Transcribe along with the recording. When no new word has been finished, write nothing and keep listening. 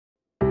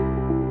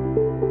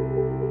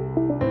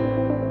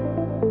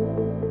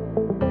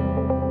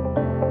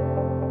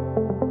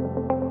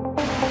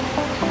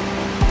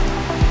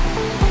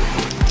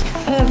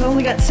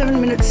only got 7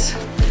 minutes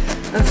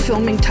of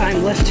filming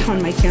time left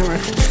on my camera.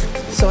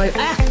 So I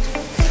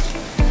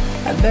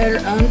better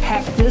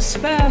unpack this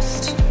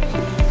fast.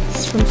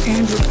 It's from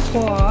Andrew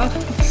Claw.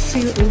 Let's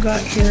see what we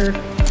got here.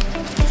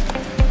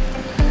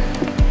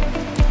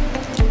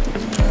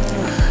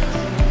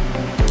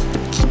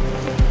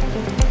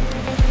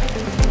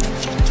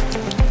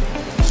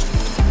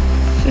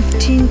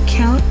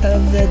 Count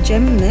of the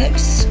gem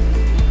mix.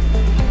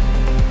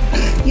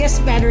 Yes,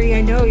 battery,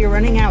 I know you're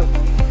running out.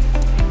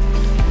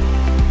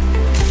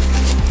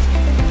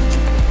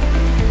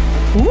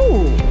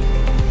 Ooh,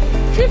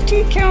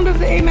 15 count of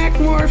the AMAC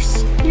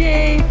morphs.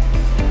 Yay.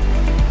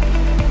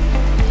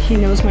 He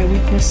knows my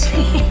weakness.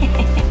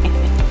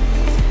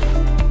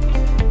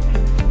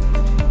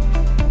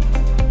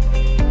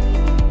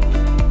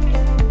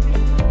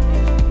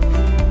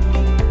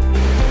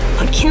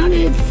 I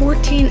counted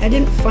 14. I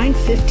didn't find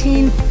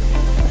 15.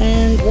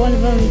 And one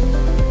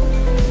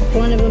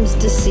of them's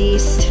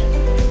deceased.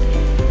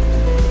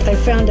 I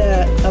found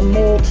a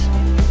molt.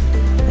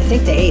 I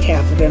think they ate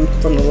half of him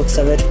from the looks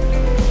of it.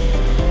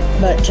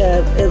 But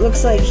it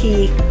looks like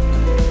he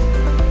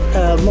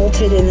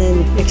molted and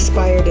then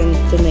expired and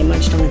then they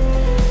munched on it.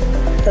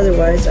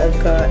 Otherwise, I've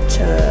got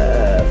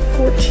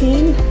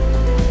 14.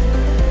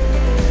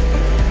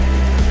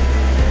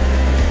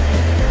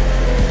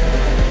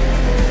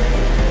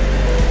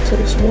 So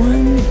there's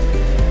 1,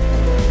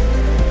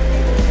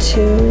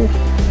 2,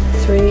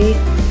 3,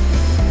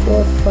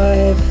 4,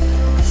 5,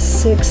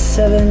 6,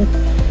 7,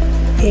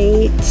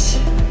 8.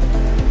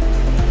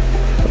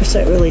 Where's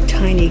that really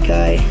tiny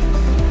guy?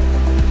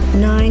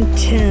 9,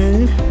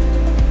 10,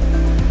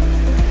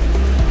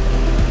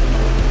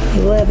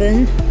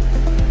 11,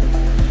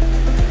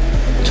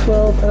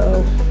 12.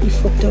 Uh-oh, he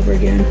flipped over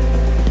again.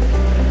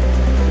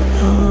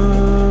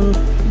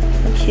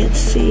 I can't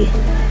see.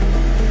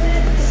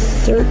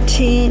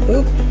 13.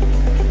 Oop.